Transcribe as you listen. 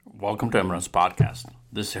Welcome to Emirates Podcast.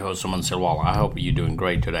 This is your host, Suman Silwal. I hope you're doing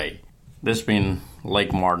great today. This being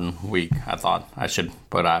Lake Martin week, I thought I should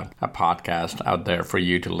put out a podcast out there for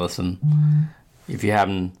you to listen. If you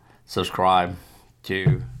haven't subscribed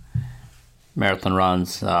to Marathon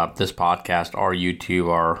Runs, this podcast, or YouTube,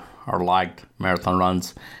 or liked Marathon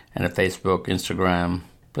Runs, and at Facebook, Instagram,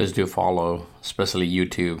 please do follow, especially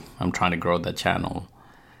YouTube. I'm trying to grow that channel.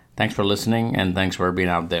 Thanks for listening, and thanks for being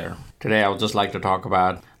out there. Today, I would just like to talk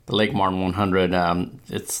about the Lake Martin 100.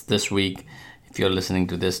 It's this week. If you're listening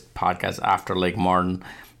to this podcast after Lake Martin,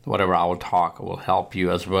 whatever I will talk will help you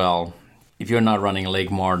as well. If you're not running Lake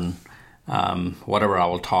Martin, whatever I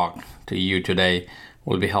will talk to you today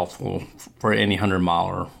will be helpful for any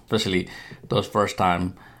 100-miler, especially those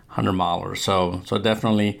first-time 100-milers. So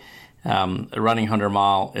definitely, running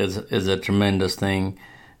 100-mile is a tremendous thing.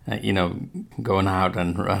 Going out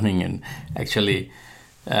and running and actually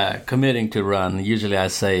committing to run. Usually I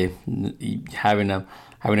say having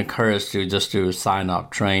a courage to sign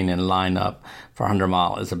up, train, and line up for 100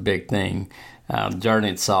 mile is a big thing. The journey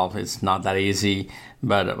itself is not that easy,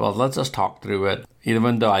 but let's just talk through it.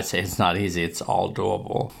 Even though I say it's not easy, it's all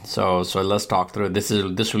doable. So let's talk through it. This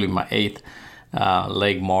will be my 8th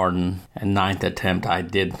Lake Martin and 9th attempt. I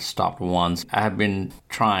did stop once. I have been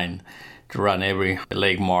trying to run every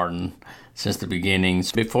Lake Martin since the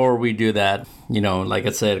beginnings. Before we do that, like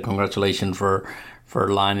I said, congratulations for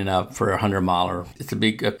lining up for a 100-miler. It's a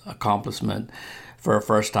big accomplishment for a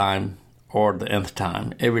first time or the nth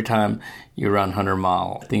time. Every time you run 100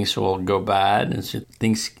 mile, things will go bad and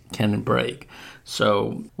things can break.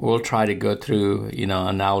 So we'll try to go through,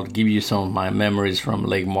 and I'll give you some of my memories from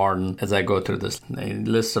Lake Martin as I go through this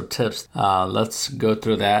list of tips. Let's go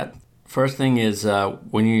through that. First thing is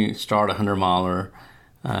when you start a 100-miler,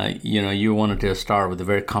 you wanted to start with a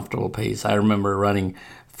very comfortable pace. I remember running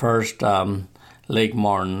first Lake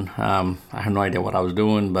Martin. I had no idea what I was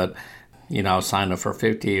doing, but, I was signed up for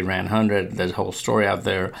 50, ran 100. There's a whole story out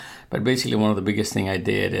there. But basically one of the biggest thing I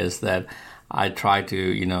did is that I tried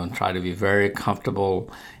to be very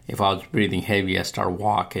comfortable. If I was breathing heavy, I start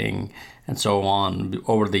walking and so on.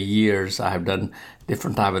 Over the years, I have done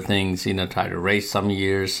different type of things, try to race some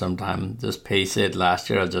years, sometimes just pace it. Last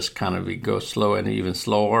year, I just kind of go slow and even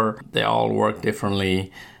slower. They all work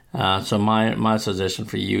differently. So my suggestion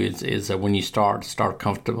for you is that when you start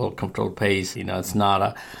comfortable pace. It's not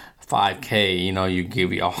a 5K, you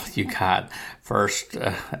give you all you got. First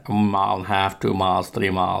mile and a half, 2 miles, 3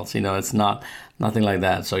 miles. It's nothing like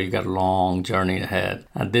that. So you got a long journey ahead.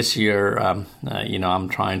 This year, I'm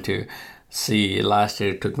trying to see. Last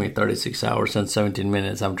year it took me 36 hours and 17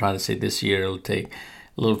 minutes. I'm trying to see this year it'll take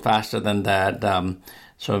a little faster than that.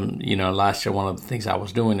 Last year one of the things I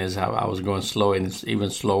was doing is I was going slow and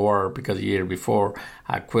even slower because the year before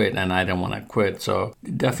I quit and I didn't want to quit. So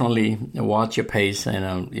definitely watch your pace.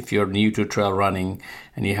 And if you're new to trail running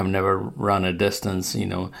and you have never run a distance,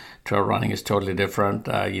 trail running is totally different.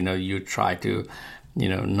 You try to,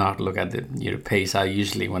 not look at your pace. I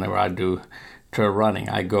usually, whenever I do trail running,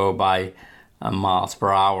 I go by miles per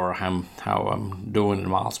hour, how I'm doing in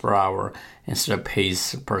miles per hour instead of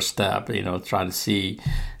pace per step, try to see,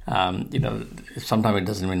 sometimes it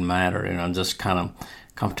doesn't even matter, I'm just kind of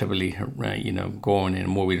comfortably, going and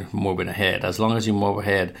moving ahead. As long as you move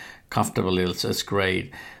ahead comfortably, it's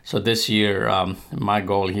great. So this year, my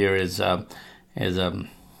goal here is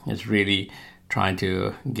really trying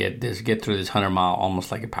to get through this 100-mile almost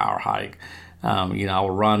like a power hike. I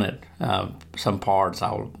will run it some parts.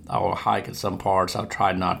 I will hike at some parts. I'll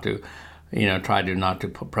try not to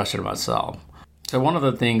put pressure on myself. So one of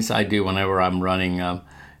the things I do whenever I'm running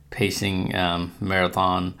pacing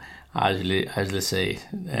marathon, I usually say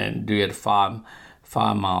and do it 5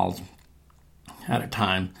 miles at a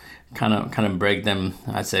time. Kind of break them.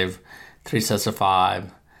 I say 3 sets of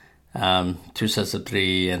 5. 2 sets of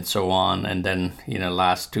 3 and so on, and then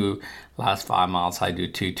last 5 miles I do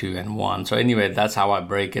 2, 2, and 1. So anyway, that's how I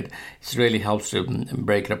break it. It really helps to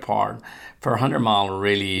break it apart. For 100 mile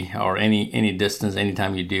really, or any distance,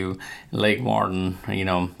 anytime you do Lake Martin,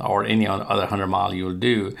 or any other 100 mile you'll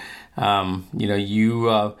do,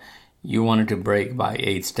 you wanted to break by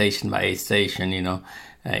aid station,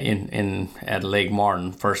 at Lake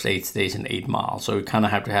Martin, first aid station, 8 miles. So we kind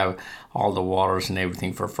of have to have all the waters and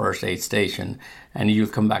everything for first aid station. And you'll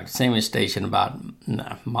come back to the same station about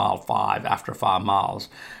mile 5 after 5 miles.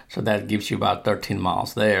 So that gives you about 13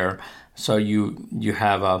 miles there. So you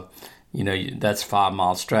have that's 5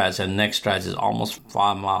 mile stretch, and next stretch is almost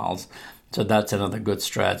 5 miles. So that's another good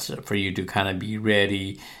stretch for you to kind of be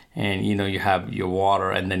ready and you have your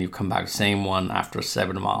water, and then you come back same one after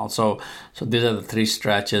 7 miles. So these are the 3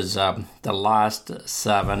 stretches. The last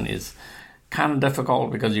 7 is kind of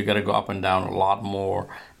difficult because you got to go up and down a lot more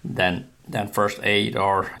than first 8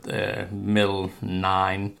 or the middle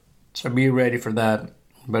 9. So be ready for that.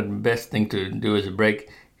 But best thing to do is break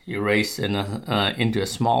your race into a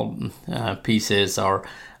small pieces, or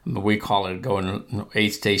we call it going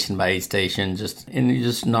aid station by aid station. Just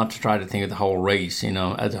not to try to think of the whole race,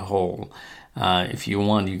 as a whole. If you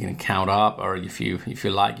want, you can count up, or if you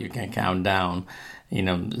like, you can count down.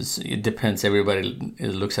 It depends. Everybody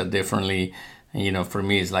looks at it differently. For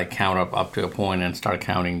me, it's like count up to a point and start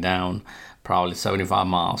counting down. Probably 75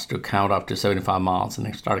 miles to count up to 75 miles and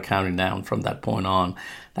then start counting down from that point on.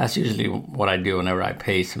 That's usually what I do whenever I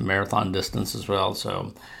pace marathon distance as well.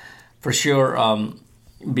 So for sure,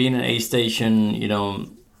 being an aid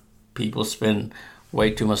station, people spend way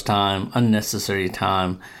too much time, unnecessary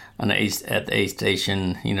time at the aid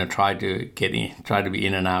station. Try to be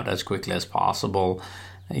in and out as quickly as possible.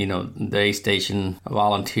 The aid station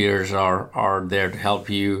volunteers are there to help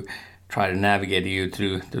you, try to navigate you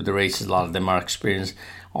through the races. A lot of them are experienced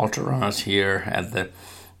ultra runners here at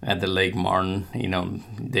the Lake Martin.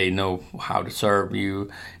 They know how to serve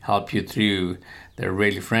you, help you through. They're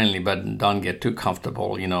really friendly, but don't get too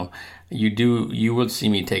comfortable. You will see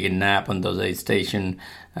me take a nap on those aid station,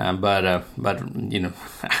 but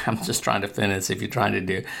I'm just trying to finish. If you're trying to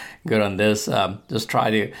do good on this, just try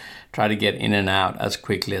to get in and out as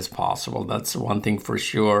quickly as possible. That's one thing for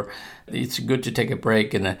sure. It's good to take a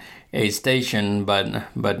break in a aid station,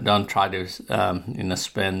 but don't try to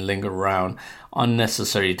linger around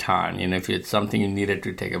unnecessary time. If it's something you needed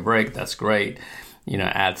to take a break, that's great.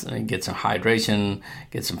 Get some hydration,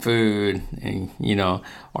 get some food, and,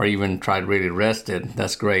 or even try to really rest it.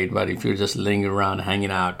 That's great. But if you're just lingering around,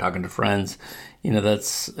 hanging out, talking to friends,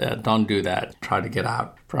 don't do that. Try to get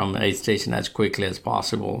out from aid station as quickly as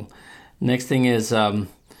possible. Next thing is,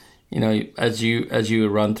 as you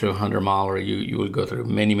run through 100 miler, you will go through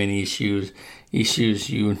many issues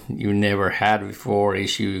you never had before,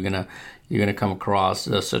 you're gonna come across.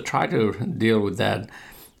 So try to deal with that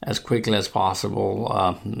as quickly as possible.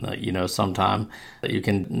 Sometime you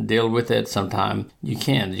can deal with it, sometime you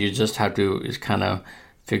can't. You just have to kind of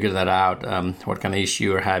figure that out, what kind of issue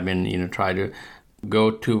you're having. Try to go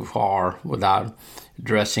too far without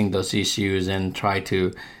addressing those issues, and try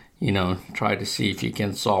to see if you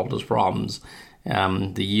can solve those problems.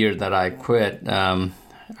 The year that I quit,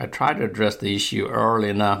 I tried to address the issue early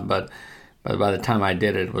enough, but by the time I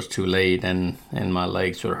did it, it was too late, and my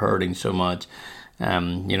legs were hurting so much.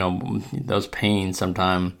 Those pains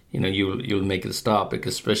sometimes, you'll make it stop,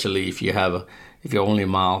 because especially if you're only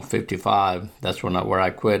mile 55, that's where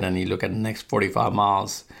I quit, and you look at the next 45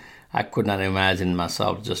 miles, I could not imagine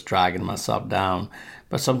myself just dragging myself down.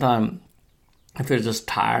 But sometimes, if it's just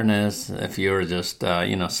tiredness, if you're just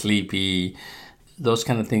sleepy, those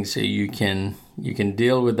kind of things, so you can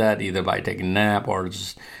deal with that either by taking a nap or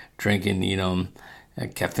just drinking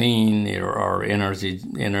caffeine or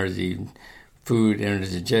energy food,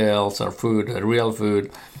 energy gels, or food, real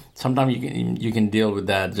food. Sometimes you can deal with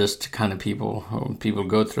that. Just kind of people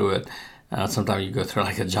go through it. Sometimes you go through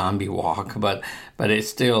like a zombie walk, but it's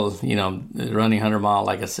still, running 100 mile.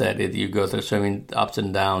 Like I said, you go through so many ups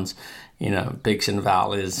and downs, peaks and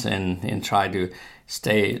valleys, and try to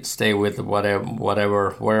stay with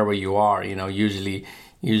wherever you are. Usually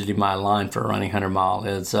my line for running 100 mile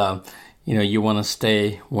is, you want to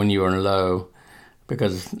stay when you are low,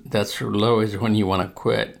 because that's low is when you want to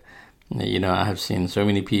quit. I have seen so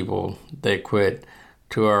many people, they quit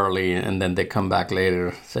too early, and then they come back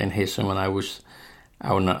later saying, "Hey, someone, I wish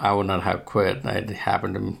I would not have quit." It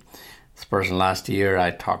happened to this person last year.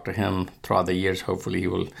 I talked to him throughout the years. Hopefully,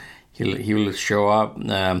 he will show up.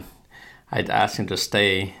 I'd asked him to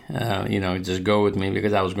stay, just go with me,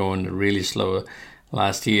 because I was going really slow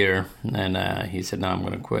last year, and he said, "No, I'm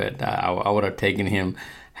going to quit." I would have taken him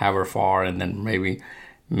however far, and then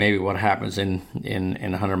maybe what happens in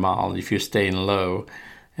 100 miles, if you're staying low,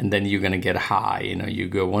 and then you're going to get high. You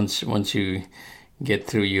go once you get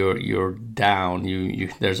through your down, you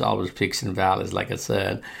there's always peaks and valleys, like I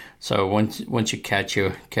said. So once you catch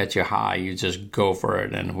your high, you just go for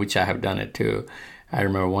it, and which I have done it too. I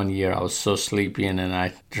remember one year I was so sleepy, and then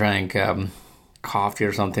I drank coffee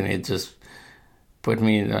or something. It just put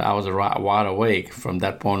me, I was wide awake. From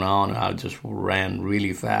that point on, I just ran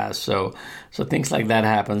really fast. So things like that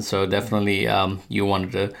happen. So definitely you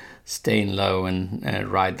wanted to stay in low and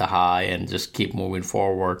ride the high and just keep moving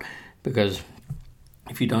forward, because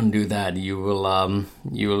if you don't do that, you will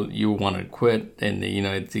want to quit, and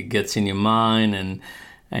it gets in your mind,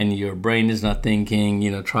 and your brain is not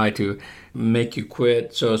thinking, try to make you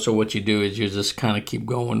quit. So what you do is you just kind of keep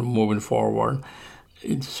going, moving forward.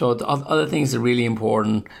 So the other things are really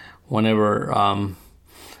important whenever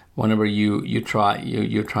you're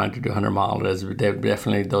trying to do 100 miles.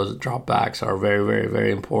 Definitely those dropbacks are very, very,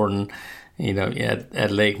 very important.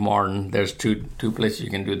 At Lake Martin, there's two places you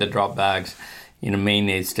can do the dropbacks. Main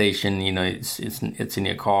aid station, it's in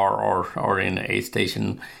your car or in the aid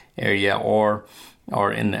station area, or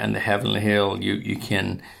in the Heavenly Hill, you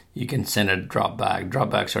can send a dropback.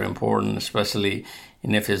 Dropbacks are important, especially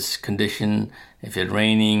if it's condition, if it's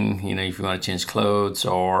raining, if you want to change clothes,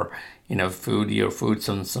 or food,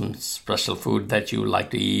 some special food that you like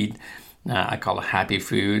to eat. I call it happy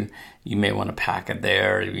food. You may want to pack it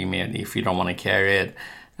there. If you don't want to carry it.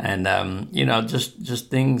 And, just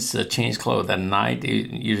things, change clothes at night,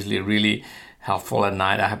 usually really helpful at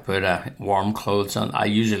night. I put warm clothes on.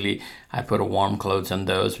 I put warm clothes on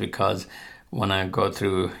those, because when I go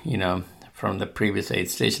through, from the previous aid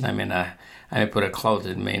station, I put a clothes.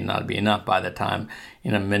 It may not be enough by the time,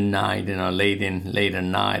 midnight, late at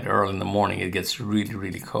night, early in the morning, it gets really,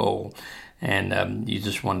 really cold. And you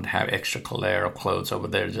just want to have extra layer of clothes over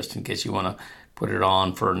there, just in case you want to put it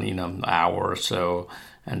on for, an hour or so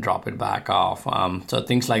and drop it back off. So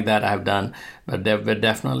things like that I've done, but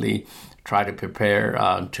definitely try to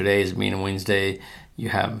prepare. Today is being Wednesday. You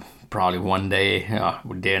have probably one day,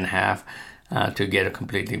 day and a half to get it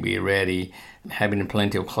completely be ready. Having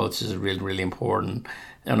plenty of clothes is really, really important.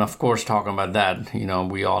 And of course, talking about that,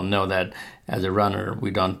 we all know that as a runner,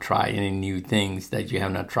 we don't try any new things that you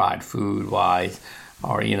have not tried food-wise,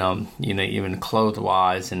 or even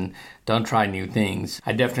clothes-wise, and don't try new things.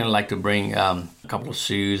 I definitely like to bring a couple of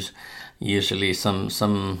shoes. Usually, some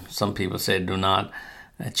people say do not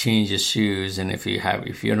change your shoes, and if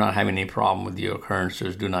you're not having any problem with your current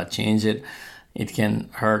shoes, do not change it. It can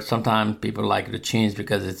hurt. Sometimes people like to change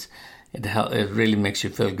because it really makes you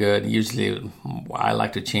feel good. Usually, I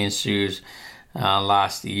like to change shoes.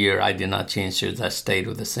 Last year, I did not change shoes. I stayed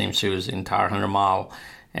with the same shoes the entire 100 mile.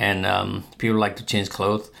 And people like to change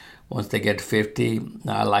clothes once they get to 50.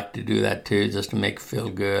 I like to do that too, just to make it feel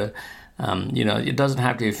good. It doesn't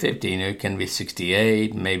have to be 50. It can be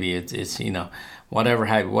 68. Maybe it's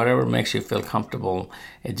whatever makes you feel comfortable.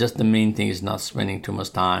 It's just the main thing is not spending too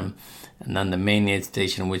much time. And then the main aid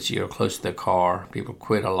station, which you're close to the car, people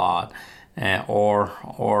quit a lot.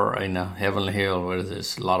 Or in a Heavenly Hill where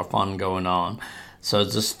there's a lot of fun going on. So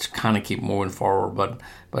just kind of keep moving forward,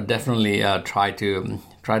 but definitely try to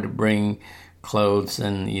bring clothes,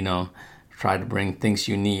 and try to bring things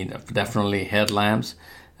you need. Definitely headlamps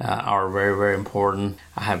are very, very important.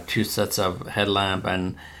 I have 2 sets of headlamp,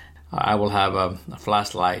 and I will have a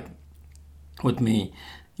flashlight with me.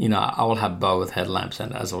 I will have both headlamps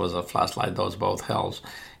and as well as a flashlight. Those both helps.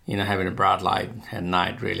 Having a bright light at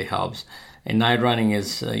night really helps. And night running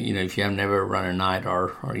is, if you have never run at night,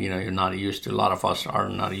 or you're not used to, a lot of us are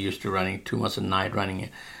not used to running too much at night, running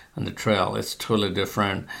on the trail. It's totally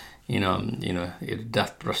different.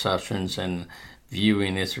 Depth perceptions and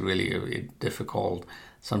viewing is really difficult.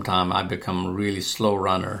 Sometimes I become a really slow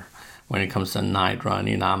runner when it comes to night run.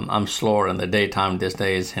 I'm slower in the daytime these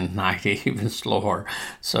days, and night even slower.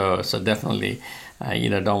 So definitely,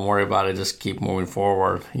 don't worry about it. Just keep moving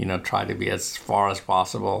forward. Try to be as far as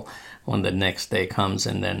possible when the next day comes,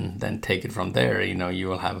 and then take it from there. You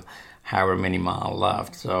will have however many miles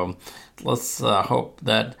left. So let's hope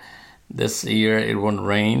that this year it won't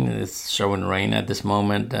rain. It's showing rain at this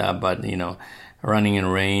moment, but running in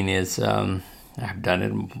rain is. I've done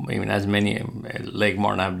it, even as many Lake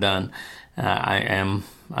Martin I've done. I'm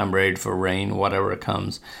ready for rain, whatever it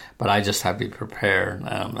comes. But I just have to be prepared.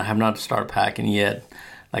 I have not started packing yet.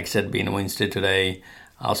 Like I said, being Wednesday today,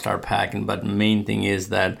 I'll start packing. But the main thing is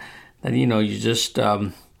that you just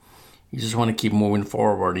want to keep moving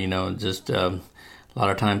forward. A lot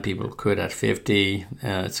of time people quit at 50.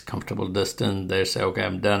 It's a comfortable distance. They say, okay,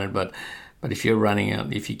 I'm done it. But if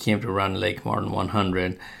you came to run Lake Martin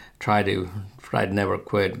 100, try to never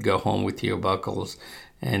quit. Go home with your buckles,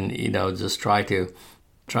 and just try to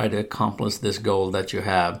accomplish this goal that you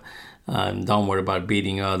have. Don't worry about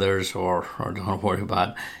beating others, or don't worry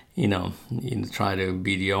about try to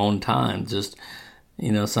beat your own time. Just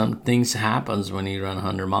some things happens when you run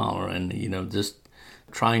 100 miles, and just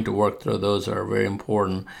trying to work through those are very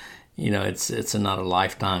important. It's not a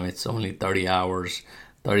lifetime. It's only 30 hours.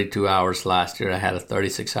 32 hours last year. I had a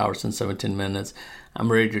 36 hours and 17 minutes.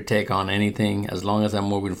 I'm ready to take on anything. As long as I'm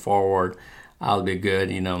moving forward, I'll be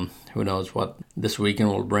good. Who knows what this weekend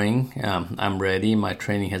will bring. I'm ready. My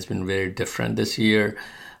training has been very different this year.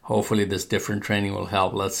 Hopefully this different training will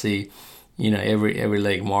help. Let's see, every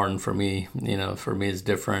Lake Martin for me is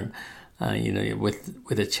different. With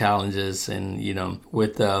the challenges and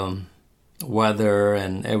with weather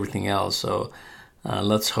and everything else. So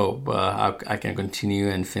let's hope I can continue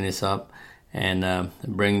and finish up and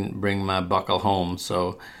bring my buckle home.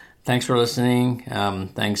 So thanks for listening.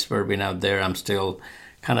 Thanks for being out there. I'm still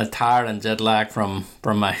kind of tired and jet lagged from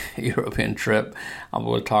my European trip.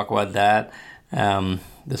 We'll talk about that.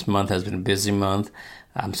 This month has been a busy month.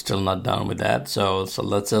 I'm still not done with that. So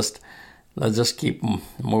let's just keep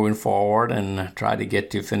moving forward and try to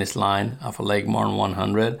get to finish line of a Lake Martin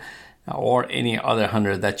 100 or any other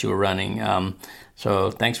 100 that you're running.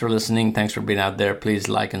 So thanks for listening. Thanks for being out there. Please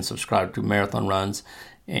like and subscribe to Marathon Runs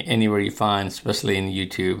anywhere you find, especially in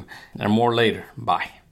YouTube. And more later. Bye.